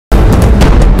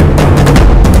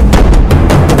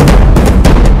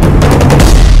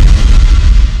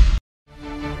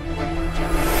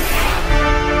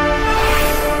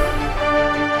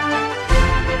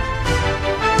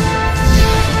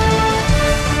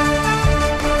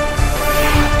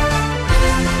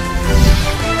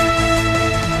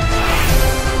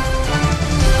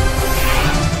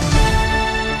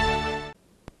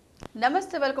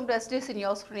Welcome to SDC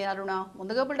news.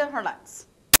 ముందుగా bulletin headlines.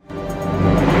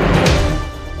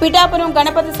 Pithapuram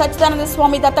Ganapati Sachchidananda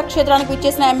స్వామి దత్తక్షేత్రానికి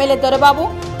విచ్చేసిన MLA Dorababu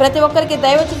ప్రతి ఒక్కరికి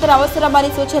దైవచింతన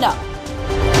అవసరమని సూచన.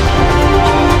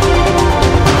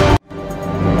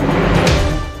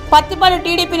 పత్తిపాడు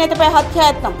టీడీపీ నేతపై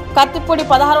హత్యాయత్నం. కత్తిపూడి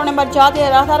 16వ నెంబర్ జాతీయ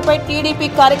రహదారిపై టీడీపీ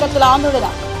కార్యకర్తల ఆందోళన.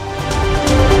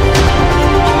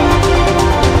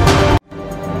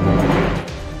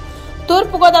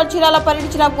 తూర్పుగోదావరి జిల్లాలో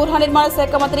పర్యటించిన గృహ నిర్మాణ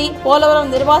శాఖ మంత్రి. పోలవరం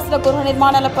నిర్వాసిత గృహ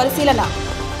నిర్మాణాల పరిశీలన.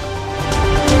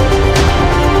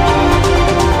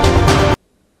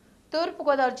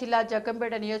 తూర్పుగోదావరి జిల్లా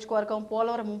జగ్గంపేట నియోజకవర్గం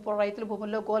పోలవరం ముంపు రైతుల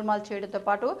భూముల్లో గోల్మాల్ చేయడంతో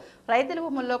పాటు రైతుల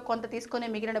భూముల్లో కొంత తీసుకుని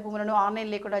మిగిలిన భూములను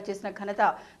ఆన్లైన్ లేకుండా చేసిన ఘనత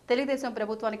తెలుగుదేశం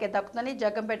ప్రభుత్వానికే దక్కుతుందని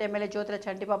జగ్గంపేట ఎమ్మెల్యే జ్యోతుల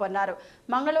చంటిబాబు అన్నారు.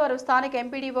 మంగళవారం స్థానిక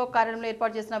ఎంపీడీఓ కార్యాలయంలో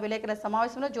ఏర్పాటు చేసిన విలేకరుల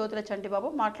సమావేశంలో జ్యోతుల చంటిబాబు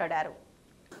మాట్లాడారు.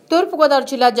 తూర్పుగోదావరి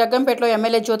జిల్లా జగ్గంపేటలో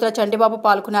ఎమ్మెల్యే జ్యోతుల చంటిబాబు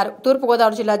పాల్గొన్నారు.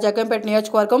 తూర్పుగోదావరి జిల్లా జగ్గంపేట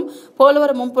నియోజకవర్గం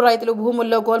పోలవరం ముంపు రైతులు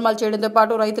భూముల్లో గోల్మాల్ చేయడంతో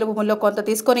పాటు రైతుల భూముల్లో కొంత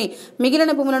తీసుకుని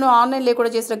మిగిలిన భూములను ఆన్లైన్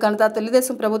లేకుండా చేసిన ఘనత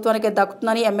తెలుగుదేశం ప్రభుత్వానికే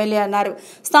దక్కుతుందని ఎమ్మెల్యే అన్నారు.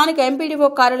 స్థానిక ఎంపీడీఓ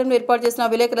కార్యాలయంలో ఏర్పాటు చేసిన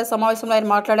విలేకరుల సమావేశంలో ఆయన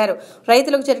మాట్లాడారు.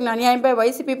 రైతులకు జరిగిన అన్యాయంపై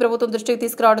వైసీపీ ప్రభుత్వం దృష్టికి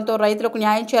తీసుకురావడంతో రైతులకు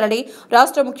న్యాయం చేయాలని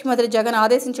రాష్ట్ర ముఖ్యమంత్రి జగన్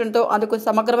ఆదేశించడంతో అందుకు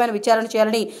సమగ్రమైన విచారణ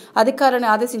చేయాలని అధికారులను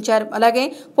ఆదేశించారు. అలాగే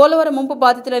పోలవరం ముంపు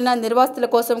బాధితులైన నిర్వాసితుల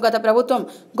కోసం గత ప్రభుత్వం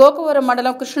గోకవరం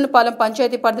మండలం కృష్ణునిపాలెం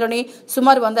పంచాయతీ పరిధిలోని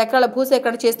సుమారు 100 ఎకరాల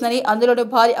భూసేకరణ చేసిందని, అందులోనూ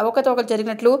భారీ అవకతవకలు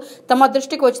జరిగినట్లు తమ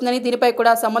దృష్టికి వచ్చిందని, దీనిపై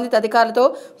కూడా సంబంధిత అధికారులతో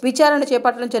విచారణ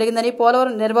చేపట్టడం జరిగిందని,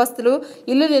 పోలవరం నిర్వాసితులు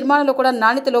ఇల్లు నిర్మాణంలో కూడా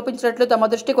నాణ్యత లోపించినట్లు తమ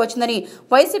దృష్టికి వచ్చిందని,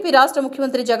 వైసీపీ రాష్ట్ర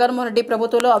ముఖ్యమంత్రి జగన్మోహన్ రెడ్డి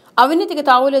ప్రభుత్వంలో అవినీతికి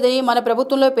తావులేదని, మన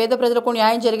ప్రభుత్వంలో పేద ప్రజలకు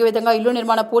న్యాయం జరిగే విధంగా ఇల్లు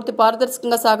నిర్మాణం పూర్తి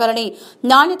పారదర్శకంగా సాగాలని,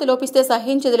 నాణ్యత లోపిస్తే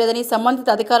సహించేది లేదని సంబంధిత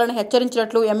అధికారులను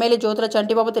హెచ్చరించినట్లు ఎమ్మెల్యే జ్యోతుల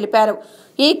చంటిబాబు తెలిపారు.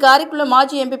 ఈ కార్యక్రమంలో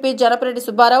మాజీ ఎంపీపీ జనపరెడ్డి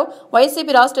సుబ్బారావు,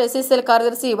 వైసీపీ రాష్ట్ర SSL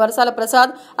కార్యదర్శి వరసాల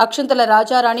ప్రసాద్, అక్షంతల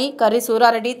రాజారాణి, కర్రి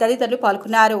సూరారెడ్డి తదితరులు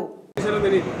పాల్గొన్నారు.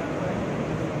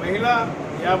 మహిళ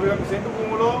 51 సెంటు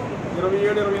భూమిలో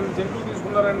 27-28 సెంట్లు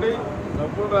తీసుకున్నారండి,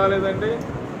 డబ్బులు రాలేదండి.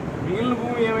 మిగిలిన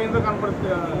భూమి ఏమైందో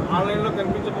ఆన్లైన్లో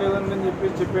కనిపించట్లేదండి అని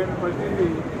చెప్పే పరిస్థితి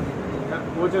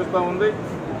గోచేస్తూ ఉంది.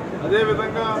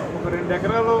 అదేవిధంగా ఒక 2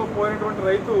 ఎకరాలు పోయినటువంటి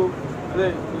రైతు, అదే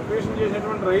రిక్వేషన్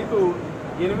చేసినటువంటి రైతు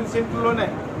 8 సెంట్లలోనే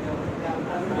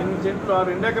 8 సెంట్లు, ఆ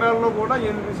 2 ఎకరాల్లో కూడా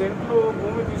 8 సెంట్లు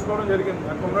భూమి తీసుకోవడం జరిగింది.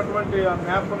 అక్కడ ఉన్నటువంటి ఆ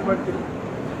మ్యాప్ను బట్టి,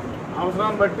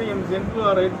 అవసరాన్ని బట్టి 8 సెంట్లు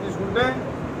ఆ రైతు తీసుకుంటే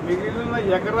మిగిలిన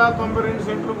ఎకరా 92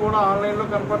 సెంట్లు కూడా ఆన్లైన్లో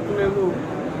కనపడట్లేదు.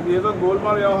 ఇది ఏదో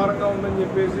గోల్మాల్ వ్యవహారంగా ఉందని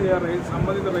చెప్పేసి ఆ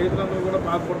సంబంధిత రైతులందరూ కూడా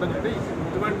బాధపడడం జరిగింది.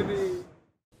 ఇటువంటిది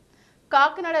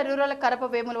కాకినాడ రూరల్ కరప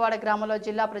వేములవాడ గ్రామంలో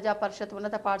జిల్లా ప్రజా పరిషత్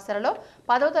ఉన్నత పాఠశాలలో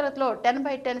 10వ తరగతిలో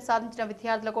 10/10 సాధించిన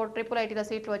విద్యార్థులకు IIITలో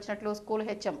సీట్లు వచ్చినట్లు స్కూల్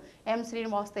హెచ్ఎం ఎం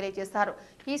శ్రీనివాస్ తెలియజేశారు.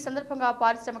 ఈ సందర్భంగా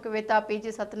పారిశ్రామికవేత్త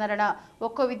PG సత్యనారాయణ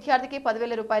ఒక్కో విద్యార్థికి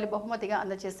 10,000 రూపాయలు బహుమతిగా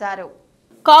అందజేశారు.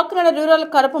 కాకినాడ రూరల్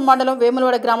కరప మండలం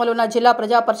వేములవాడ గ్రామంలో ఉన్న జిల్లా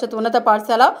ప్రజా పరిషత్ ఉన్నత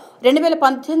పాఠశాల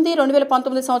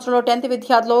 2018-2019 సంవత్సరంలో 10th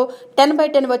విద్యార్థులు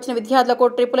 10/10 వచ్చిన విద్యార్థులకు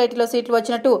IIITలో సీట్లు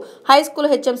వచ్చినట్టు హైస్కూల్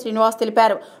హెచ్ఎం శ్రీనివాస్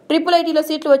తెలిపారు. IIITలో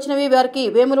సీట్లు వచ్చినవి వారికి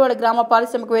వేములవాడ గ్రామ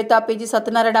పారిశ్రామికవేత్త PG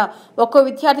సత్యనారాయణ ఒక్కో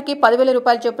విద్యార్థికి 10,000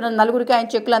 రూపాయలు చొప్పున 4గురికి ఆయన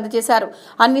చెక్కులు అందజేశారు.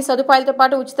 అన్ని సదుపాయాలతో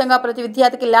పాటు ఉచితంగా ప్రతి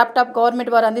విద్యార్థికి ల్యాప్టాప్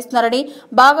గవర్నమెంట్ వారు అందిస్తున్నారని,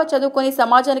 బాగా చదువుకొని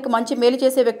సమాజానికి మంచి మేలు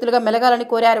చేసే వ్యక్తులుగా మెలగాలని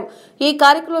కోరారు. ఈ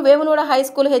కార్యక్రమంలో వేములవాడ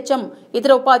హైస్కూల్ హెచ్ఎం ఇతర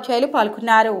ఉపాధ్యాయులు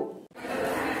పాల్గొన్నారు.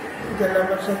 జిల్లా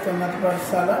పరిషత్ ఉన్నత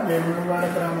పాఠశాల వేములవాడ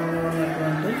గ్రామంలో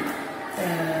ఉన్నటువంటి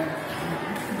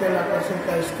జిల్లా పరిషత్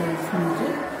హై స్కూల్స్ నుంచి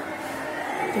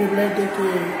IIITకి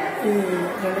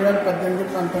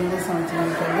 2018-19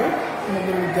 సంవత్సరానికి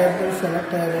 3 విద్యార్థులు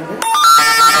సెలెక్ట్ అయ్యారండి.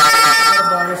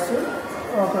 బాయ్స్,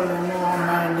 ఒకళ్ళేమో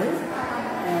ఉన్నాయండి.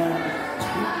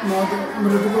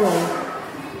 మృదుగు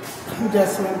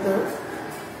జస్వంత్,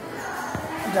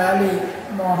 గాలి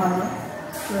మోహన్,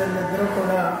 వీళ్ళిద్దరూ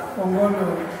కూడా ఒంగోలు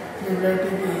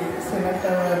IIITకి సెలెక్ట్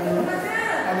అయ్యారు.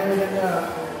 అదేవిధంగా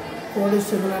కోడి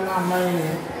శిబిరన్న అమ్మాయి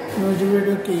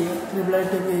నూజివీడుకి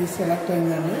IIITకి సెలెక్ట్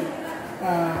అయిందండి.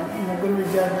 3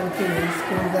 విద్యార్థులకి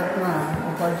స్కూల్ తరఫున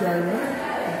ఉపాధ్యాయులు.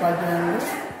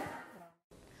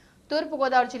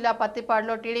 తూర్పుగోదావరి జిల్లా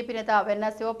పత్తిపాడులో టీడీపీ నేత వెన్న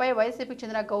శివపై వైసీపీకి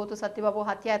చెందిన గౌతు సత్యబాబు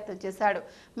హత్యాయత్నం చేశాడు.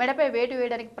 మెడపై వేటు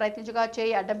వేయడానికి ప్రయత్నించగా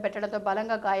చేయి అడ్డం పెట్టడంతో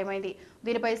బలంగా గాయమైంది.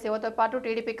 దీనిపై శివతో పాటు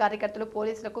టీడీపీ కార్యకర్తలు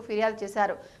పోలీసులకు ఫిర్యాదు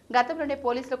చేశారు. గతంలోనే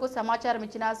పోలీసులకు సమాచారం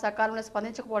ఇచ్చినా సకాలంలో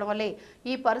స్పందించకపోవడం వల్లే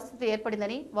ఈ పరిస్థితి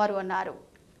ఏర్పడిందని వారు అన్నారు.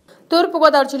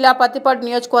 తూర్పుగోదావరి జిల్లా పత్తిపాడు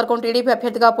నియోజకవర్గం టీడీపీ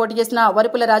అభ్యర్థిగా పోటీ చేసిన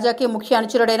వరిపుల రాజాకి ముఖ్య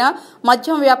అనుచరుడైన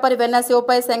మద్యం వ్యాపారి వెన్న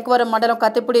శివపై శంకవరం మండలం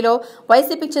కత్తిపూడిలో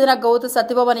వైసీపీకి చెందిన గౌతు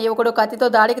సత్యబాబు అనే యువకుడు కత్తితో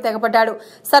దాడికి తెగపడ్డాడు.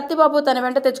 సత్యబాబు తన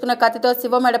వెంట తెచ్చుకున్న కత్తితో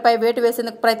శివ మెడపై వేటు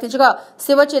వేసేందుకు ప్రయత్నించగా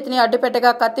శివ చేతిని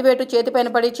అడ్డుపెట్టగా కత్తివేటు చేతిపైన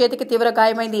పడి చేతికి తీవ్ర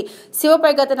గాయమైంది.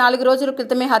 శివపై గత 4 రోజుల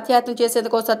క్రితమే హత్యాయత్నం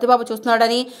చేసేందుకు సత్యబాబు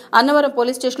చూస్తున్నాడని అన్నవరం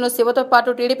పోలీస్ స్టేషన్లో శివతో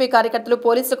పాటు టీడీపీ కార్యకర్తలు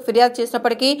పోలీసులకు ఫిర్యాదు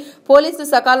చేసినప్పటికీ పోలీసులు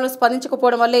సకాలంలో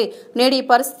స్పందించకపోవడం వల్లే నేడు ఈ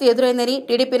పరిస్థితి ఎదురైందని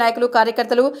టీడీపీ నాయకులు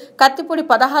కార్యకర్తలు కత్తిపూడి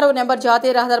 16వ నెంబర్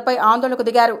జాతీయ రహదారిపై ఆందోళనకు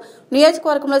దిగారు.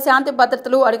 నియోజకవర్గంలో శాంతి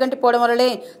భద్రతలు అడుగంటిపోవడం వల్లే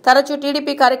తరచూ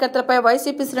టీడీపీ కార్యకర్తలపై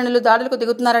వైసీపీ శ్రేణులు దాడులకు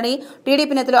దిగుతున్నారని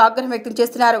టీడీపీ నేతలు ఆగ్రహం వ్యక్తం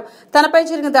చేస్తున్నారు. తనపై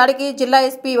జరిగిన దాడికి జిల్లా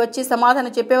ఎస్పీ వచ్చి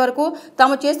సమాధానం చెప్పే వరకు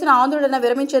తాము చేస్తున్న ఆందోళన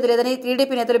విరమించేది లేదని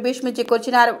టీడీపీ నేతలు భీష్మించి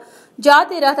కూర్చున్నారు.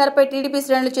 జాతీయ రహదారిపై టీడీపీ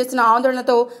శ్రేణులు చేస్తున్న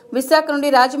ఆందోళనతో విశాఖ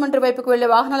నుండి రాజమండ్రి వైపుకు వెళ్లే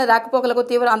వాహనాల రాకపోకలకు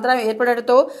తీవ్ర అంతరాయం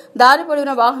ఏర్పడటంతో దారి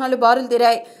పొడవున వాహనాలు బారులు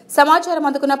తీరాయి. సమాచారం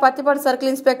అందుకున్న పత్తిపాడు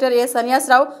సర్కిల్ ఇన్స్పెక్టర్ ఏ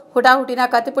సన్యాసరావు హుటాహుటిన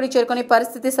కత్తిపూడి చేరుకుని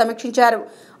పరిస్థితి సమీక్షించారు.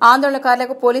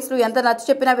 ఆందోళనకారులకు పోలీసులు ఎంత నచ్చ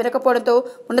చెప్పినా వినకపోవడంతో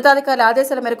ఉన్నతాధికారుల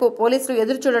ఆదేశాల మేరకు పోలీసులు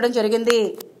ఎదురు చూడడం జరిగింది.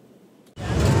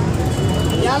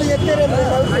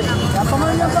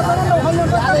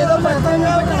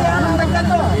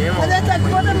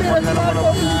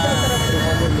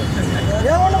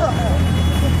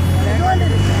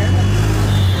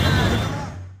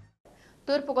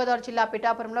 తూర్పుగోదావరి జిల్లా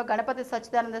పిఠాపురంలో గణపతి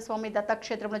సచ్చిదానంద స్వామి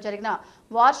దత్తక్షేత్రంలో జరిగిన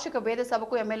వార్షిక వేద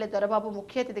సభకు ఎమ్మెల్యే దొరబాబు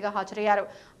ముఖ్య అతిథిగా హాజరయ్యారు.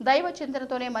 దైవ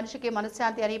చింతనతోనే మనిషికి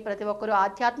మనశ్శాంతి అని ప్రతి ఒక్కరూ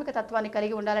ఆధ్యాత్మిక తత్వాన్ని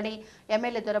కలిగి ఉండాలని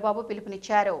ఎమ్మెల్యే దొరబాబు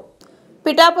పిలుపునిచ్చారు.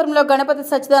 పిఠాపురంలో గణపతి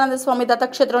సచ్చిదానంద స్వామి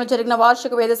దత్తక్షేత్రంలో జరిగిన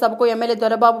వార్షిక వేద సభకు ఎమ్మెల్యే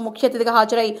దొరబాబు ముఖ్య అతిథిగా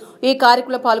హాజరై ఈ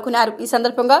కార్యక్రమంలో పాల్గొన్నారు. ఈ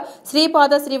సందర్భంగా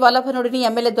శ్రీపాద శ్రీ వల్లభనుడిని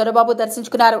ఎమ్మెల్యే దొరబాబు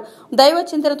దర్శించుకున్నారు. దైవ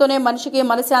చింతనతోనే మనిషికి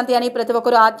మనశ్శాంతి అని ప్రతి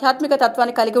ఒక్కరూ ఆధ్యాత్మిక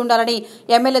తత్వాన్ని కలిగి ఉండాలని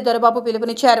ఎమ్మెల్యే దొరబాబు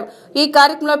పిలుపునిచ్చారు. ఈ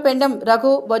కార్యక్రమంలో పెండం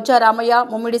రఘు, బొజ్జ రామయ్య,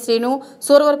 ముమ్మిడి శ్రీను,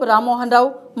 సూరవరపు రామ్మోహన్ రావు,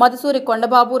 మధుసూరి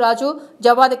కొండబాబు రాజు,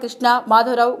 జవాది కృష్ణ,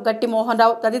 మాధవరావు, గట్టి మోహన్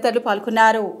రావు తదితరులు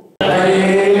పాల్గొన్నారు.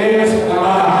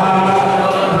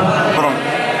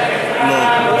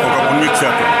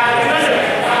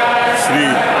 శ్రీ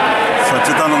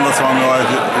సచ్చిదానంద స్వామి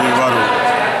వారు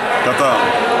గత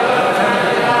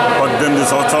 18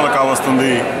 సంవత్సరాలు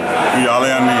కావస్తుంది ఈ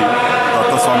ఆలయాన్ని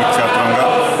దత్తస్వామి క్షేత్రంగా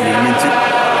నిర్మించి.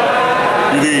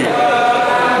 ఇది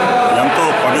ఎంతో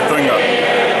పవిత్రంగా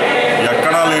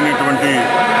ఎక్కడా లేనటువంటి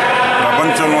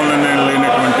ప్రపంచంలోనే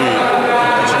లేనటువంటి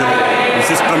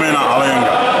విశిష్టమైన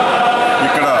ఆలయంగా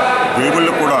ఇక్కడ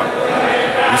దేవుళ్ళు కూడా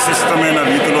విశిష్టమైన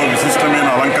రీతిలో విశిష్టమైన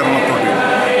అలంకరణతో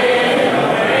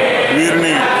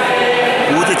వీరిని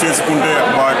పూజ చేసుకుంటే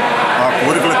ఆ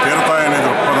కోరికలు తీరతాయనే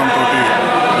దృక్పథంతో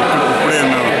ఇప్పుడే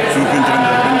చూపించడం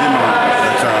జరిగింది మన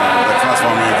దక్షిణ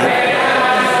స్వామీజీ.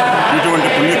 ఇటువంటి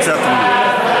పుణ్యక్షేత్రం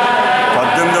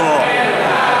 18వ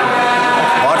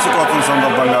వార్షికోత్సవం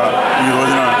సందర్భంగా ఈ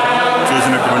రోజున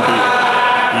చేసినటువంటి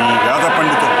ఈ వేద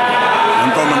పండితులు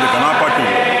ఎంతోమంది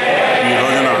ఘనాపాఠులు ఈ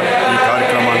రోజున ఈ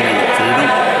కార్యక్రమాన్ని చేయడం,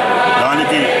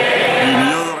 దానికి ఈ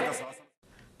నియోజకవర్గ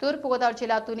తూర్పుగోదావరి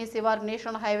జిల్లా తుని శివారు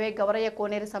నేషనల్ హైవే గవరయ్య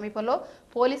కోనేరు సమీపంలో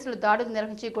పోలీసులు దాడులు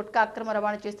నిర్వహించి గుట్కా అక్రమ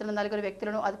రవాణా చేస్తున్న 4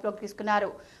 వ్యక్తులను అదుపులోకి తీసుకున్నారు.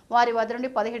 వారి వద్ద నుండి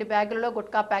 17 బ్యాగులలో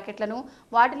గుట్కా ప్యాకెట్లను,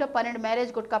 వాటిలో 12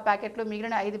 మ్యారేజ్ గుట్కా ప్యాకెట్లు,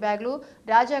 మిగిలిన 5 బ్యాగులు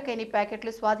రాజాకైని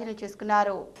ప్యాకెట్లు స్వాధీనం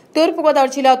చేసుకున్నారు.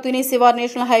 తూర్పుగోదావరి జిల్లా తుని శివారు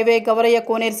నేషనల్ హైవే గవరయ్య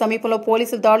కోనేరు సమీపంలో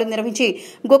పోలీసులు దాడులు నిర్వహించి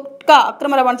గుట్కా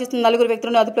అక్రమ రవాణా చేస్తున్న 4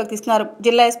 వ్యక్తులను అదుపులోకి తీసుకున్నారు.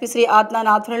 జిల్లా ఎస్పీ శ్రీ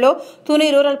ఆద్నాన్ ఆధ్వర్యంలో తుని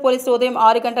రూరల్ పోలీసులు ఉదయం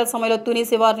 6 గంటల సమయంలో తుని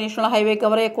శివారు నేషనల్ హైవే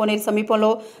గవరయ్య కోనేరు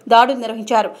సమీపంలో దాడులు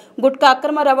నిర్వహించారు. గుట్కా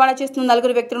అక్రమ రవాణా చేస్తున్న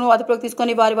 4 వ్యక్తులను అదుపులోకి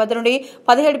తీసుకుని వారి వద్ద నుండి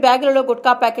 17 బ్యాగులలో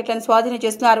గుట్కా ప్యాకెట్లను స్వాధీనం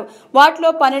చేస్తున్నారు. వాటిలో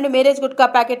 12 మ్యారేజ్ గుట్కా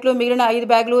ప్యాకెట్లు, మిగిలిన 5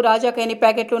 బ్యాగులు రాజాకైని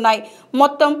ప్యాకెట్లు ఉన్నాయి.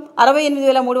 మొత్తం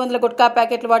 68,300 గుట్కా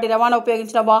ప్యాకెట్లు, వాటి రవాణా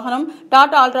ఉపయోగించిన వాహనం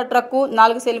టాటా ఆల్ట్రా ట్రక్కు,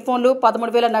 4 సెల్ ఫోన్లు,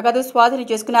 13,000 నగదు స్వాధీనం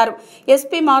చేసుకున్నారు.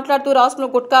 ఎస్పీ మాట్లాడుతూ రాష్ట్రంలో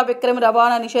గుట్కా విక్రమ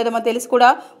రవాణా నిషేధమని తెలిసి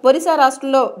కూడా ఒరిస్సా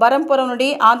రాష్ట్రంలో బరంపురం నుండి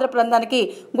ఆంధ్ర ప్రాంతానికి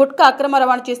గుట్కా అక్రమ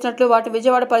రవాణా చేస్తున్నట్లు, వాటి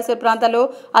విజయవాడ పరిసర ప్రాంతాల్లో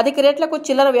అధిక రేట్లకు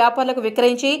చిల్లర వ్యాపారులకు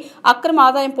విక్రయించి అక్రమ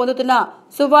ఆదాయం పొందుతున్న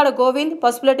సువ్వాడ గోవింద్,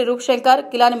 పసుపులటి రూప్శంకర్,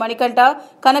 కిలాని మణికంఠ,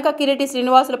 కనక కిరీటి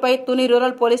శ్రీనివాసులపై తుని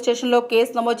రూరల్ పోలీస్ స్టేషన్లో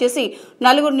కేసు నమోదు చేసి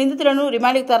 4 నిందితులను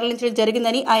రిమాండ్కి తరలించడం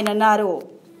జరిగిందని ఆయన అన్నారు.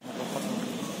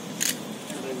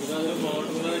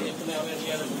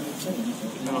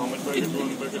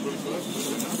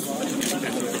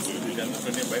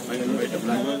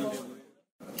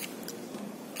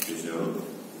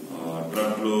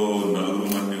 ట్రక్ లో 4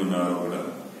 మంది ఉన్నారు. కూడా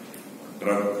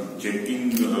ట్రక్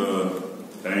చెక్కింగ్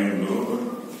టైంలో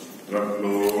ట్రక్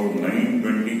లో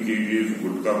 920 kgs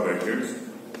గుట్కా ప్యాకెట్స్,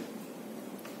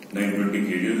 920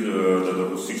 kgs,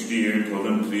 దాదాపు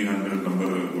 68,300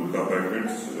 number gutka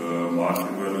packets.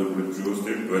 Market value ఇప్పుడు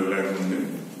చూస్తే 12 lakhs ఉంది.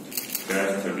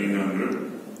 cash 1300,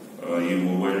 ఈ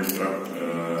మొబైల్ ట్రక్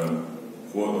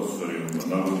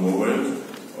 4 మొబైల్స్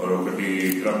ఒకటి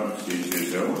ట్రక్ సీజ్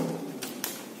చేశాము.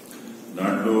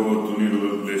 దాంట్లో తుని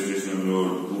రూరల్ పోలీస్ స్టేషన్ లో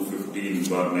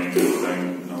 215/9 క్రైమ్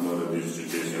నంబర్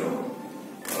రిజిస్టర్ చేశాము.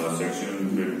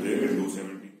 సెక్షన్ పెడితే 270.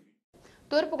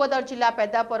 తూర్పుగోదావరి జిల్లా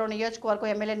పెద్దాపురం నియోజకవర్గం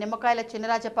ఎమ్మెల్యే నిమ్మకాయల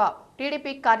చినరాజప్ప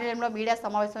టీడీపీ కార్యాలయంలో మీడియా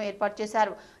సమావేశం ఏర్పాటు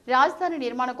చేశారు. రాజధాని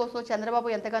నిర్మాణం కోసం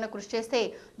చంద్రబాబు ఎంతగానో కృషి చేస్తే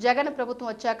జగన్ ప్రభుత్వం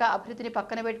వచ్చాక అభివృద్ధిని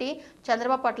పక్కన పెట్టి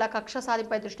చంద్రబాబు పట్ల కక్ష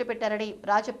సాధింపై దృష్టి పెట్టారని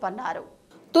రాజప్ప అన్నారు.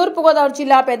 తూర్పుగోదావరి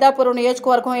జిల్లా పెద్దాపురం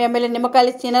నియోజకవర్గం ఎమ్మెల్యే నిమ్మకాయల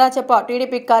చినరాజప్ప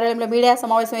టీడీపీ కార్యాలయంలో మీడియా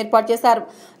సమావేశం ఏర్పాటు చేశారు.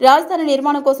 రాజధాని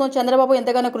నిర్మాణం కోసం చంద్రబాబు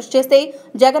ఎంతగానో కృషి చేస్తే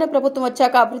జగన్ ప్రభుత్వం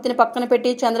వచ్చాక అభివృద్ధిని పక్కన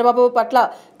పెట్టి చంద్రబాబు పట్ల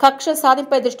కక్ష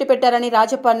సాధింపై దృష్టి పెట్టారని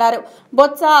రాజప్ప అన్నారు.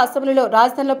 బొత్స అసెంబ్లీలో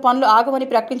రాజధానిలో పనులు ఆగమని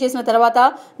ప్రకటించేసిన తర్వాత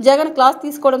జగన్ క్లాస్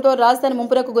తీసుకోవడంతో రాజధాని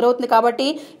ముంపునకు గురవుతుంది కాబట్టి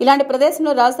ఇలాంటి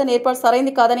ప్రదేశంలో రాజధాని ఏర్పాటు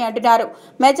సరైంది కాదని అంటున్నారు.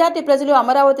 మెజార్టీ ప్రజలు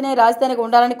అమరావతినే రాజధానిగా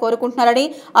ఉండాలని కోరుకుంటున్నారని,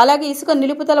 అలాగే ఇసుక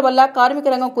నిలుపుదల వల్ల కార్మిక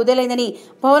రంగం కుదేలైందని,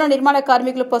 భవన నిర్మాణ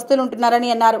కార్మికులు పస్తులుంటున్నారని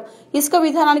అన్నారు. ఇసుక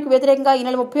విధానానికి వ్యతిరేకంగా ఈ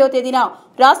నెల 30వ తేదీన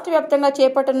రాష్ట్ర వ్యాప్తంగా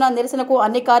చేపట్టనున్న నిరసనకు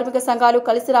అన్ని కార్మిక సంఘాలు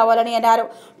కలిసి రావాలని అన్నారు.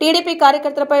 టీడీపీ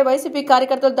కార్యకర్తలపై వైసీపీ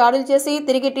కార్యకర్తలు దాడులు చేసి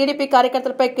తిరిగి టీడీపీ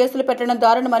కార్యకర్తలపై కేసులు పెట్టడం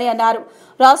దారుణమని అన్నారు.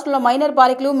 రాష్ట్రంలో మైనర్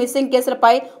బాలికలు మిస్సింగ్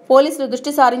కేసులపై పోలీసులు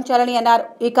దృష్టి సారించాలని అన్నారు.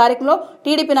 ఈ కార్యక్రమంలో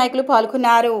టీడీపీ నాయకులు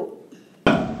పాల్గొన్నారు.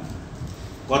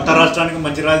 కొత్త రాష్ట్రానికి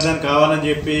మంచి రాజధాని కావాలని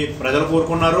చెప్పి ప్రజలు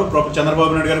కోరుకున్నారు.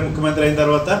 చంద్రబాబు నాయుడు గారు ముఖ్యమంత్రి అయిన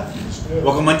తర్వాత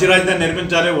ఒక మంచి రాజధాని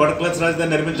నిర్మించాలి, వరల్డ్ క్లాస్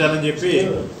రాజధాని నిర్మించాలని చెప్పి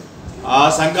ఆ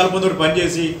సంకల్పంతో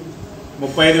పనిచేసి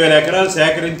 35,000 ఎకరాలు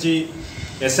సేకరించి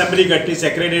అసెంబ్లీ కట్టి,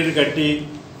 సెక్రటేరియట్ కట్టి,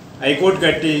 హైకోర్టు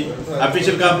కట్టి,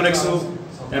 official complex,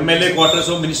 MLA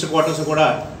quarters, minister quarters కూడా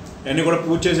అన్నీ కూడా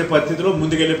పూర్తి చేసే పరిస్థితిలో,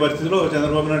 ముందుకెళ్లే పరిస్థితిలో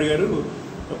చంద్రబాబు నాయుడు గారు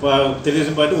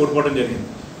తెలుగుదేశం పార్టీ ఓడిపోవడం జరిగింది.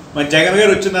 మరి జగన్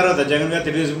గారు వచ్చిన తర్వాత, జగన్ గారు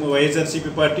తెలుగుదేశం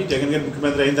వైఎస్ఆర్సీపీ పార్టీ జగన్ గారు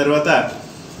ముఖ్యమంత్రి అయిన తర్వాత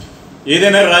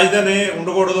ఏదైనా రాజధాని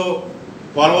ఉండకూడదు,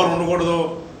 పోలవరం ఉండకూడదు,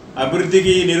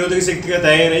 అభివృద్ధికి నిరోధక శక్తిగా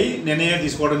తయారై నిర్ణయాలు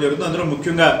తీసుకోవడం జరుగుతుంది. అందులో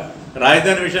ముఖ్యంగా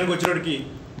రాజధాని విషయానికి వచ్చినప్పటికీ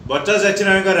బొత్స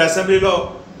సత్యనారాయణ గారు అసెంబ్లీలో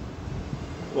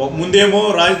ముందేమో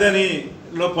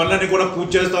రాజధానిలో పనులన్నీ కూడా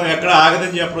పూర్తి చేస్తాం, ఎక్కడ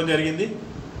ఆగదని చెప్పడం జరిగింది.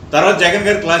 తర్వాత జగన్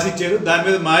గారు క్లాస్ ఇచ్చారు. దాని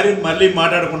మీద మళ్ళీ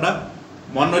మాట్లాడకుండా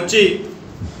మొన్నొచ్చి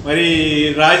మరి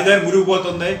రాజధాని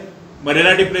మురిగిపోతుంది, మరి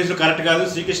ఇలాంటి ప్లేస్లో కరెక్ట్ కాదు,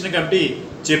 శ్రీకృష్ణ కమిటీ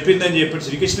చెప్పిందని చెప్పాడు.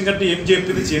 శ్రీకృష్ణ కమిటీ ఏం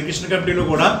చెప్పింది? శ్రీకృష్ణ కమిటీలో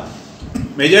కూడా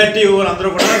మెజార్టీ వాళ్ళందరూ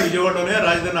కూడా విజయవాడలోనే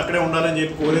రాజధాని అక్కడే ఉండాలని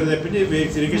చెప్పి కోరేది తప్పించి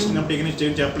శ్రీకృష్ణ కమిటీకి నుంచి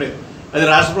ఏం చెప్పలేదు. అది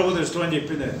రాష్ట్ర ప్రభుత్వం ఇష్టం అని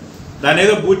చెప్పింది. దాని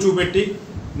ఏదో బూత్ చూపెట్టి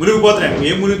మునిగిపోతున్నాయి.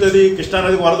 ఏం మునుగుతుంది?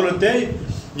 కృష్ణానదికి వరదలు వస్తే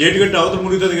ఏటుగట్టు అవతల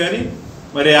మునుగుతుంది, కానీ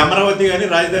మరి అమరావతి కానీ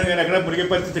రాజధాని కానీ అక్కడ మునిగే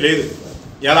పరిస్థితి లేదు.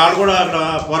 ఇలా వాళ్ళు కూడా అక్కడ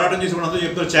పోరాటం చేసి కూడా అందరూ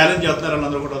చెప్తారు, ఛాలెంజ్ చేస్తున్నారు.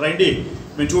 వాళ్ళందరూ కూడా రండి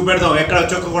మేము చూపెడతాం, ఎక్కడ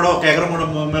చొక్క కూడా ఒక ఎకరం కూడా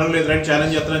మెరగలేదు, రండి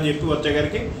ఛాలెంజ్ చేస్తారని చెప్పి వచ్చే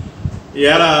గారికి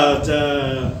ఇలా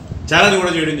ఛాలెంజ్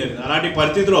కూడా చేయడం జరిగింది. అలాంటి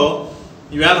పరిస్థితిలో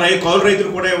ఈవేళ కౌలు రైతులు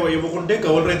కూడా ఇవ్వకుంటే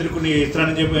కౌలు రైతులకు కొన్ని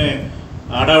ఇస్తారని చెప్పి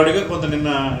ఆడావిడిగా కొంత నిన్న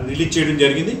రిలీజ్ చేయడం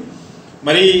జరిగింది.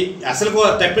 మరి అసలు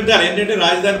తప్పించాలి ఏంటంటే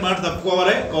రాజధాని మాట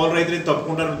తప్పుకోవాలి, కౌలు రైతులు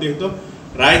తప్పుకుంటారని ఉద్దేశంతో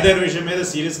రాజధాని విషయం మీద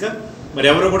సీరియస్గా మరి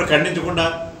ఎవరు కూడా ఖండించకుండా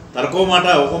తరకో మాట,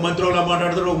 ఒక మంత్రి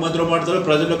మాట్లాడతారు, ఒక మంత్రి మాట్లాడతారు.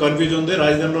 ప్రజల్లో కన్ఫ్యూజ్ ఉంది.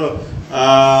 రాజధానిలో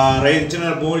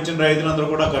భూమి ఇచ్చిన రైతులందరూ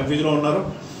కూడా కన్ఫ్యూజ్లో ఉన్నారు.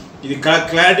 ఇది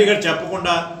క్లారిటీగా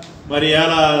చెప్పకుండా మరి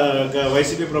ఇలా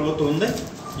వైసీపీ ప్రభుత్వం ఉంది.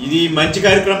 ఇది మంచి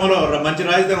కార్యక్రమంలో మంచి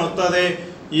రాజధాని వస్తుంది,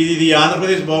 ఇది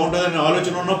ఆంధ్రప్రదేశ్ బాగుంటుందని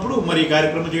ఆలోచన ఉన్నప్పుడు మరి ఈ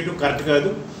కార్యక్రమం చేయడం కరెక్ట్ కాదు.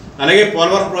 అలాగే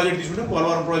పోలవరం ప్రాజెక్ట్ తీసుకుంటే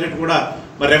పోలవరం ప్రాజెక్ట్ కూడా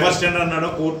మరి రివర్స్ టెండర్ అన్నాడు,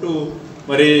 కోర్టు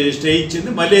మరి స్టే ఇచ్చింది.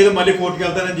 మళ్ళీ కోర్టుకి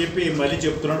వెళ్తానని చెప్పి మళ్ళీ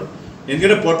చెప్తున్నాడు.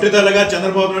 ఎందుకంటే పట్టుదలగా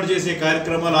చంద్రబాబు నాయుడు చేసే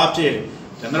కార్యక్రమాలు ఆఫ్ చేయాలి.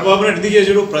 చంద్రబాబు నాయుడు ఎందుకు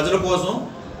చేసాడు? ప్రజల కోసం,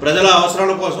 ప్రజల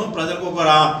అవసరాల కోసం, ప్రజలకు ఒక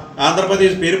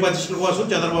ఆంధ్రప్రదేశ్ పేరు ప్రతిష్టల కోసం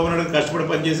చంద్రబాబు నాయుడు కష్టపడి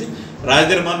పనిచేసి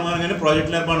రాజధాని నిర్మాణం కానీ,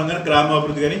 ప్రాజెక్టు నిర్మాణం కానీ,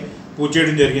 గ్రామాభివృద్ధి కానీ పూర్తి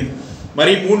చేయడం జరిగింది. మరి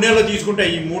ఈ 3 నెలలు తీసుకుంటే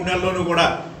ఈ 3 నెలల్లోనూ కూడా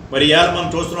మరి ఇవాళ మనం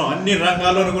చూస్తున్నాం అన్ని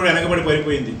రంగాల్లోనూ కూడా వెనకబడి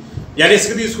పడిపోయింది.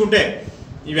 ఇసుక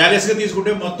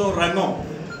తీసుకుంటే మొత్తం రంగం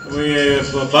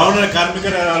భవన కార్మిక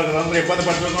రంగం ఇబ్బంది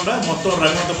పడుకోకుండా మొత్తం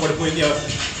రంగంతో పడిపోయింది.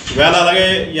 ఇవాళ అలాగే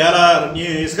ఇవాళ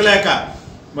ఇసుక లేక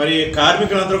మరి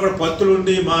కార్మికులందరూ కూడా పత్తులు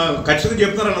ఉండి ఖచ్చితంగా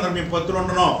చెప్తున్నారు వాళ్ళందరూ మేము పత్తులు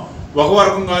ఉంటున్నాం, ఒక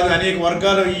వర్గం కాదు అనేక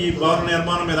వర్గాలు ఈ భవన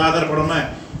నిర్మాణం మీద ఆధారపడి ఉన్నాయి,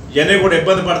 ఇవన్నీ కూడా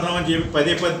ఇబ్బంది పడుతున్నామని చెప్పి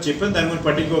పదే చెప్పాను. దాని గురించి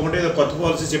పట్టించుకోకుండా ఏదో కొత్త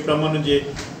పాలసీ సెప్టెంబర్ నుంచి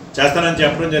చేస్తానని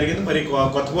చెప్పడం జరిగింది. మరి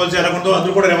కొత్త పాలసీ ఎలా ఉందో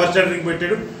అందులో కూడా రివర్స్ టెండరింగ్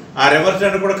పెట్టాడు. ఆ రివర్స్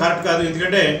టెండర్ కూడా కరెక్ట్ కాదు.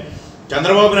 ఎందుకంటే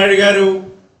చంద్రబాబు నాయుడు గారు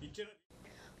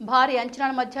భారీ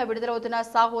అంచనాల మధ్య విడుదలవుతున్న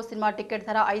సాహో సినిమా టికెట్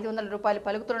ధర 500 రూపాయలు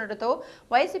పలుకుతుండటంతో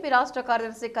వైసీపీ రాష్ట్ర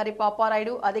కార్యదర్శి కరి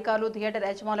పాపారాయుడు అధికారులు థియేటర్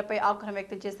యజమానులపై ఆగ్రహం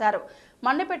వ్యక్తం చేశారు.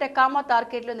 మండపేట కామా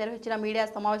తార్కెట్లో నిర్వహించిన మీడియా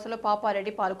సమావేశంలో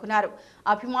పాపారెడ్డి పాల్గొన్నారు.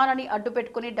 అభిమానాన్ని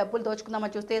అడ్డుపెట్టుకుని డబ్బులు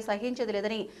దోచుకుందామని చూస్తే సహించేది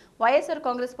లేదని వైఎస్ఆర్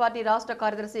కాంగ్రెస్ పార్టీ రాష్ట్ర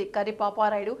కార్యదర్శి కరి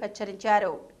పాపారాయుడు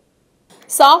హెచ్చరించారు.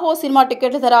 సాహో సినిమా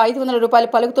టికెట్ల ధర 500 రూపాయలు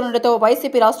పలుకుతుండటంతో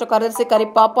వైసీపీ రాష్ట్ర కార్యదర్శి కరి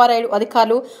పాపారాయుడు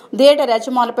అధికారులు థియేటర్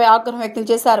యజమానులపై ఆగ్రహం వ్యక్తం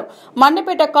చేశారు.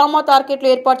 మండపేట కామా తార్కెట్లో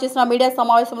ఏర్పాటు చేసిన మీడియా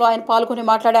సమావేశంలో ఆయన పాల్గొని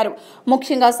మాట్లాడారు.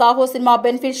 ముఖ్యంగా సాహో సినిమా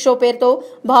బెనిఫిట్ షో పేరుతో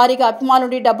భారీగా అభిమానుల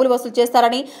నుండి డబ్బులు వసూలు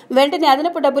చేస్తారని, వెంటనే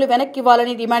అదనపు డబ్బులు వెనక్కి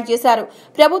ఇవ్వాలని డిమాండ్ చేశారు.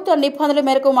 ప్రభుత్వ నిబంధనల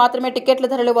మేరకు మాత్రమే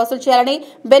టికెట్ల ధరలు వసూలు చేయాలని,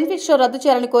 బెనిఫిట్ షో రద్దు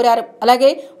చేయాలని కోరారు.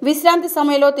 అలాగే విశ్రాంతి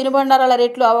సమయంలో తినుబండారాల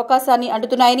రేట్లు అవకాశాన్ని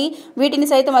అంటున్నాయని, వీటిని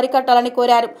సైతం అరికట్టాలని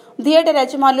కోరారు. థియేటర్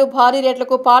యజమానులు భారీ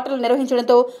రేట్లకు పాటలు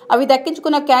నిర్వహించడంతో అవి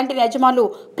దక్కించుకున్న క్యాంటీన్ యజమానులు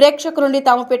ప్రేక్షకుల నుండి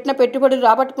తాము పెట్టిన పెట్టుబడులు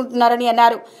రాబట్టుకుంటున్నారని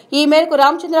అన్నారు. ఈ మేరకు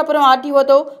రామచంద్రపురం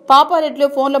ఆర్టీఓతో పాపారెడ్డిలో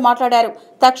ఫోన్లో మాట్లాడారు.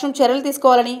 తక్షణం చర్యలు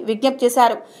తీసుకోవాలని విజ్ఞప్తి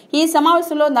చేశారు. ఈ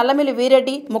సమావేశంలో నల్లమిల్లి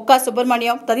వీరెడ్డి, ముక్కా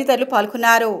సుబ్రహ్మణ్యం తదితరులు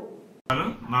పాల్గొన్నారు.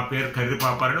 నా పేరు కర్రి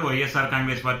పాపారెడ్డి, వైఎస్ఆర్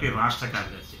కాంగ్రెస్ పార్టీ రాష్ట్ర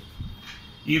కార్యదర్శి.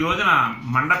 ఈ రోజున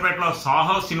మండపేటలో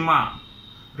సాహో సినిమా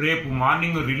రేపు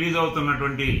మార్నింగ్ రిలీజ్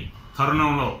అవుతున్నటువంటి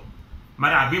తరుణంలో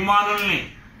మరి అభిమానుల్ని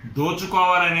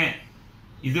దోచుకోవాలనే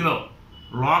ఇదిలో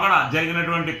లోగడ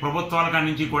జరిగినటువంటి ప్రభుత్వాల కాడి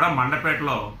నుంచి కూడా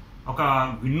మండపేటలో ఒక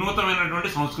వినూతమైనటువంటి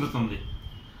సంస్కృతి ఉంది.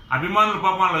 అభిమానుల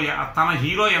పాపంలో తన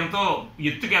హీరో ఎంతో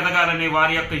ఎత్తుకు ఎదగాలని,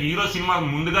 వారి యొక్క హీరో సినిమా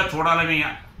ముందుగా చూడాలని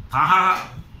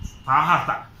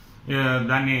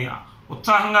దాన్ని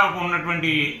ఉత్సాహంగా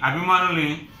ఉన్నటువంటి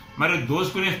అభిమానుల్ని మరి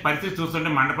దోచుకునే పరిస్థితి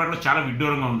చూస్తుంటే మండపేటలో చాలా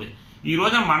విడ్డూరంగా ఉంది. ఈ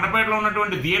రోజున మండపేటలో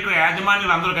ఉన్నటువంటి థియేటర్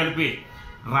యాజమాన్యులు అందరూ కలిపి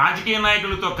రాజకీయ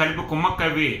నాయకులతో కలిపి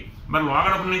కుమ్మక్కవి మరి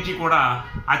లోగడప నుంచి కూడా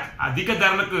అధిక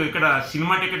ధరలకు ఇక్కడ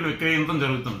సినిమా టికెట్లు విక్రయించడం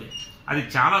జరుగుతుంది. అది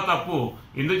చాలా తప్పు.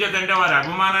 ఎందుచేతంటే వారి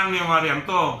అభిమానాన్ని వారు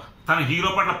ఎంతో తన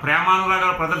హీరో పట్ల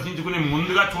ప్రేమానురాగాలు ప్రదర్శించుకుని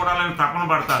ముందుగా చూడాలని తపన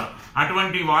పడతారు.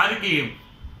 అటువంటి వారికి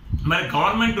మరి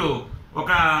గవర్నమెంట్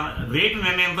ఒక రేటు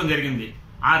నిర్ణయించడం జరిగింది.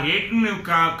 ఆ రేటుని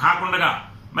కాకుండా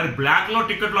మరి బ్లాక్లో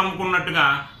టికెట్లు అమ్ముకున్నట్టుగా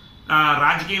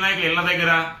రాజకీయ నాయకులు ఇళ్ల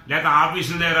దగ్గర లేదా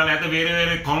ఆఫీసుల దగ్గర లేదా వేరే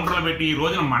వేరే కౌంటర్లు పెట్టి ఈ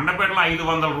రోజున మండపేటలో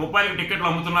 500 రూపాయలకి టికెట్లు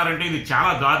అమ్ముతున్నారంటే ఇది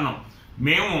చాలా దారుణం.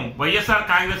 మేము వైఎస్ఆర్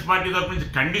కాంగ్రెస్ పార్టీ తరఫు నుంచి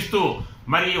ఖండిస్తూ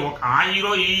మరి ఆ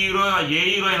హీరో ఈ హీరో ఏ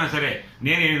హీరో అయినా సరే,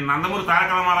 నేను నందమూరి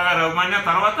తారక రామారావు గారి అభిమాని,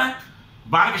 తర్వాత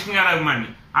బాలకృష్ణ గారి అభిమాని,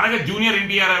 అలాగే జూనియర్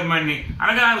ఎన్టీఆర్ అభిమాని,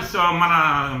 అలాగే మన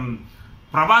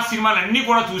ప్రభాస్ సినిమాలన్నీ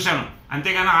కూడా చూశాను.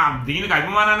 అంతేగాని దీనికి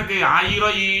అభిమానానికి ఆ హీరో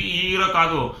ఈ హీరో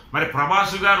కాదు. మరి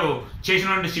ప్రభాస్ గారు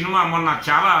చేసినటువంటి సినిమా మొన్న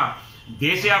చాలా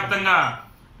దేశవ్యాప్తంగా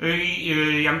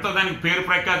ఎంతో దానికి పేరు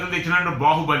ప్రఖ్యాతులు తెచ్చినట్టు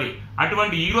బాహుబలి,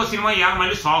 అటువంటి హీరో సినిమా ఇవాళ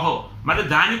మళ్ళీ సాహో. మరి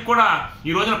దానికి కూడా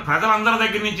ఈ రోజున ప్రజలందరి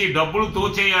దగ్గర నుంచి డబ్బులు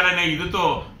తోచేయాలనే ఇదితో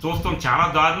చూస్తాం, చాలా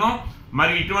దారుణం.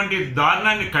 మరి ఇటువంటి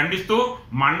దారుణాన్ని ఖండిస్తూ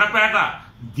మండపేట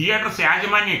థియేటర్స్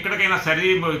యాజమాన్యం ఎక్కడికైనా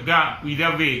సరిగా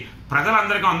ఇదవి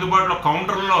ప్రజలందరికీ అందుబాటులో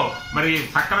కౌంటర్లో మరి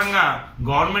సక్రమంగా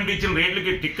గవర్నమెంట్ ఇచ్చిన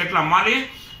రేట్లకి టిక్కెట్లు అమ్మాలి.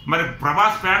 మరి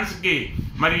ప్రభాస్ ఫ్యాన్స్కి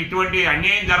మరి ఇటువంటి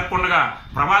అన్యాయం జరగకుండా,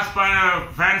 ప్రభాస్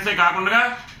ఫ్యాన్సే కాకుండా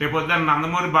రేపొద్దున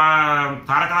నందమూరి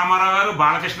తారక రామారావు గారు,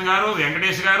 బాలకృష్ణ గారు,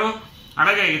 వెంకటేష్ గారు,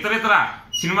 అలాగే ఇతర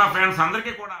సినిమా ఫ్యాన్స్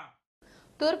అందరికీ కూడా.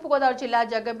 తూర్పుగోదావరి జిల్లా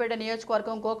జగ్గంపేట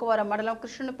నియోజకవర్గం గోకవరం మండలం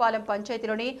కృష్ణునిపాలెం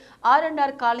పంచాయతీలోని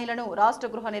R&R కాలనీలను రాష్ట్ర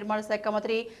గృహ నిర్మాణ శాఖ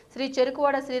మంత్రి శ్రీ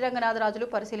చెరుకువాడ శ్రీరంగనాథరాజులు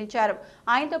పరిశీలించారు.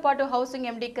 ఆయనతో పాటు హౌసింగ్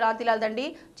ఎండీ క్రాంతిలాల్ దండి,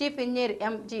 చీఫ్ ఇంజనీర్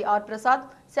MGR ప్రసాద్,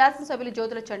 శాసనసభ్యులు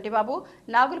జ్యోతుల చంటిబాబు,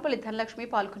 నాగులపల్లి ధనలక్ష్మి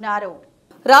పాల్గొన్నారు.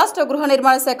 రాష్ట్ర గృహ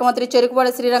నిర్మాణ శాఖ మంత్రి చెరుకువాడ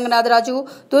శ్రీరంగనాథరాజు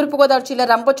తూర్పుగోదావరి జిల్లా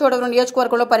రంపచోడవరం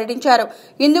నియోజకవర్గంలో పర్యటించారు.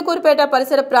 ఇందుకూరుపేట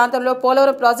పరిసర ప్రాంతంలో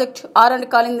పోలవరం ప్రాజెక్టు R&R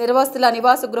కాలనీ నిర్వాసితుల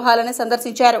నివాస గృహాలను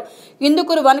సందర్శించారు.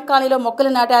 ఇందుకూరు 1 కాలనీలో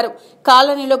మొక్కలు నాటారు.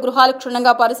 కాలనీలో గృహాలు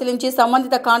క్షుణ్ణంగా పరిశీలించి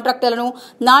సంబంధిత కాంట్రాక్టర్లను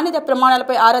నాణ్యత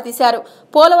ప్రమాణాలపై ఆరా తీశారు.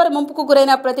 పోలవరం ముంపుకు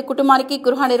గురైన ప్రతి కుటుంబానికి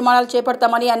గృహ నిర్మాణాలు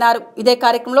చేపడతామని అన్నారు. ఇదే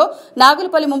కార్యక్రమంలో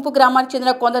నాగులపల్లి ముంపు గ్రామానికి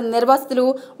చెందిన కొందరు నిర్వాసితులు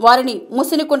వారిని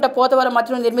ముసినికుంట పోతవరం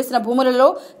మధ్యలో నిర్మిస్తున్న భూములలో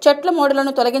చెట్ల మోడలను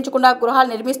తొలగించకుండా గృహాలు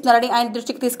నిర్మిస్తున్నారని ఆయన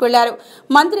దృష్టికి తీసుకెళ్లారు.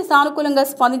 మంత్రి సానుకూలంగా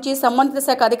స్పందించి సంబంధిత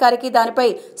శాఖ అధికారికి దానిపై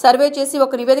సర్వే చేసి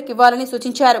ఒక నివేదిక ఇవ్వాలని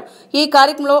సూచించారు. ఈ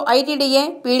కార్యక్రమంలో ITDA,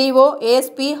 PDO,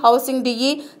 ASP, housing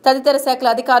DE తదితర శాఖల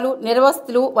అధికారులు,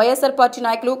 నిర్వాసితులు, వైఎస్ఆర్ పార్టీ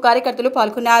నాయకులు, కార్యకర్తలు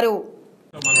పాల్గొన్నారు.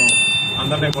 మనం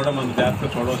అందరినీ కూడా మనం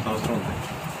జాగ్రత్తగా చూడవలసిన అవసరం ఉంది.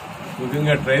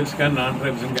 ముఖ్యంగా ట్రైబ్స్ కానీ నాన్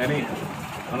ట్రైబ్స్ కానీ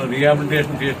మనం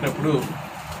రీహాబిలిటేషన్ చేసినప్పుడు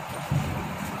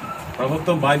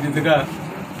ప్రభుత్వం బాధ్యతగా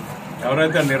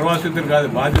ఎవరైతే నిర్వాసితులు కాదు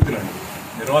బాధ్యతలండి,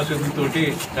 నిర్వాసితులతోటి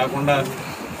కాకుండా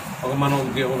మనం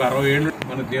ఒక 60 ఏళ్ళు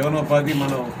మన జీవనోపాధి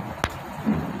మనం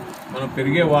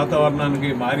పెరిగే వాతావరణానికి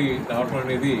మారి రావడం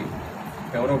అనేది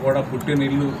ఎవరో కూడా పుట్టిన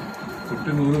ఇల్లు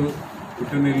పుట్టిన ఊరు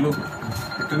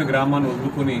పుట్టిన గ్రామాన్ని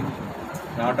వదులుకొని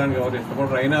రావడానికి ఎవరు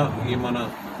ఇష్టపడరు. అయినా ఈ మన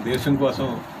దేశం కోసం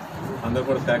అందరూ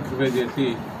కూడా సాక్రిఫైస్ చేసి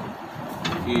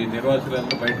ఈ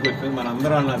నిర్వాసితులంతా బయటకు వచ్చింది.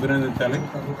 మనందరూ వాళ్ళని అభినందించాలి.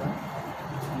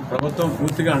 ప్రభుత్వం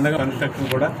పూర్తిగా అండగా కన్స్ట్రక్షన్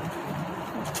కూడా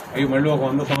అవి మళ్ళీ ఒక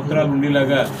 100 సంవత్సరాలు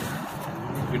ఉండేలాగా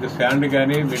ఇటు శాండ్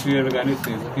కానీ మెటీరియల్ కానీ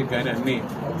సిస్కి కానీ అన్నీ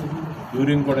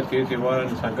డ్యూరింగ్ కూడా చేసి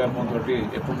ఇవ్వాలని సంకల్పంతో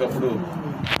ఎప్పటికప్పుడు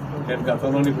నేను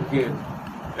గతంలోని ఇప్పటికీ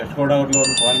వెస్ట్ గోదావరిలో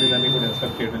ఉన్న కాలనీలన్నీ కూడా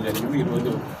ఇన్స్ట్రక్ట్ చేయడం జరిగింది.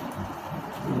 ఈరోజు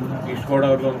ఈస్ట్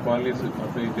గోదావరిలో ఉన్న కాలనీస్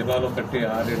మొత్తం ఈ జిల్లాలో కట్టే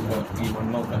 6-7 ఈ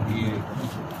మండలం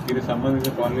దీనికి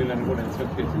సంబంధించిన కాలనీలన్నీ కూడా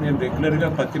ఇన్స్ట్రక్ట్ చేసి నేను రెగ్యులర్గా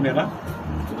ప్రతి నెల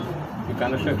ఈ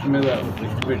కన్స్ట్రక్షన్ మీద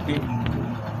దృష్టి పెట్టి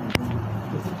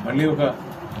మళ్ళీ ఒక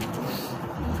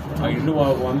ఇల్లు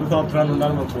 100 సంవత్సరాలు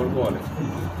ఉండాలని మనం కోరుకోవాలి.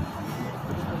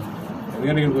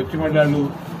 ఎందుకంటే ఇక్కడికి వచ్చి మళ్ళీ వాళ్ళు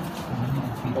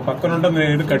ఒక పక్కన ఉంటుంది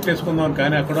నేను ఇల్లు కట్టేసుకుందాం,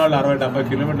 కానీ అక్కడ వాళ్ళు 60-70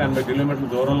 కిలోమీటర్లు 80 కిలోమీటర్ల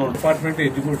దూరంలో డిపార్ట్మెంట్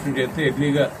ఎడ్యుకేషన్ చేస్తే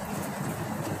ఎర్లీగా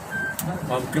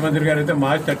మా ముఖ్యమంత్రి గారు అయితే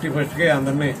మార్చి 31కే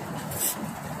అందరినీ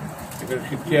ఇక్కడ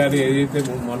షిఫ్ట్ చేయాలి. ఏదైతే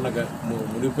మొన్న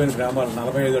మునిగిపోయిన గ్రామాలు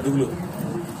 45 అడుగులు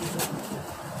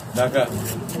దాకా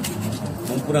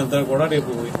ముంపునంతా కూడా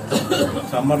రేపు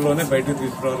సమ్మర్లోనే బయటకు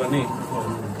తీసుకురావాలని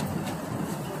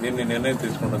దీన్ని నిర్ణయం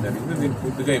తీసుకోవడం జరిగింది. దీన్ని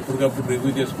పూర్తిగా ఎప్పటికప్పుడు రివ్యూ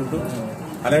చేసుకుంటూ,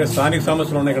 అలాగే స్థానిక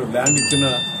సమస్యలు ఉన్నాయి. ఇక్కడ ల్యాండ్ ఇచ్చిన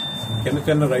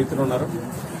చిన్న రైతులు ఉన్నారు.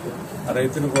 ఆ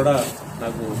రైతులు కూడా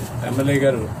నాకు ఎమ్మెల్యే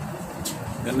గారు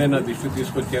నిన్నే నా దృష్టికి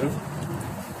తీసుకొచ్చారు.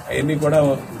 అవన్నీ కూడా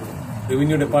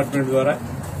రెవెన్యూ డిపార్ట్మెంట్ ద్వారా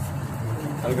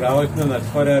వాళ్ళకి రావాల్సిన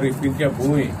నష్టపరిహారం ఇప్పించి ఆ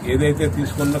భూమి ఏదైతే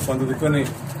తీసుకున్నా కొంత దిక్కుని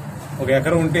 1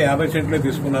 ఎకరం ఉంటే 50 సెంట్లే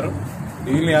తీసుకున్నారు.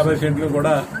 మిగిలిన 50 సెంట్లు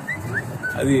కూడా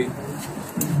అది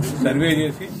సర్వే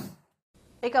చేసి.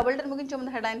 ఇక బులెటిన్ ముగించే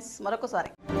ముందు హెడ్లైన్స్ మరొకసారి.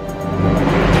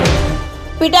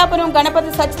 పిఠాపురం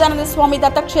గణపతి సచ్చిదానంద స్వామి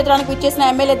దత్తక్షేత్రానికి విచ్చేసిన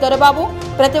ఎమ్మెల్యే దొరబాబు,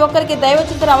 ప్రతి ఒక్కరికి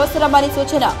దైవచింతన అవసరమని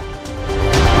సూచన.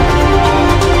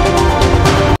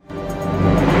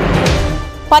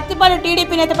 పత్తిపాడు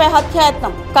టీడీపీ నేతపై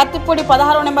హత్యాయత్నం, కత్తిపూడి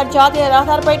 16వ నెంబర్ జాతీయ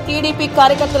రహదారిపై టీడీపీ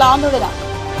కార్యకర్తల ఆందోళన.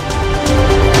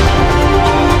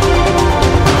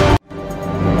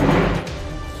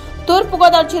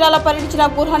 తూర్పుగోదావరి జిల్లాలో పర్యటించిన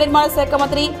గృహ నిర్మాణ శాఖ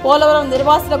మంత్రి, పోలవరం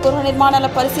నిర్వాసిత గృహ నిర్మాణాల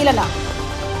పరిశీలన.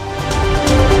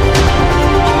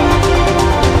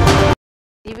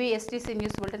 ఇవి SDC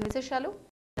న్యూస్ బులెటిన్ విశేషాలు.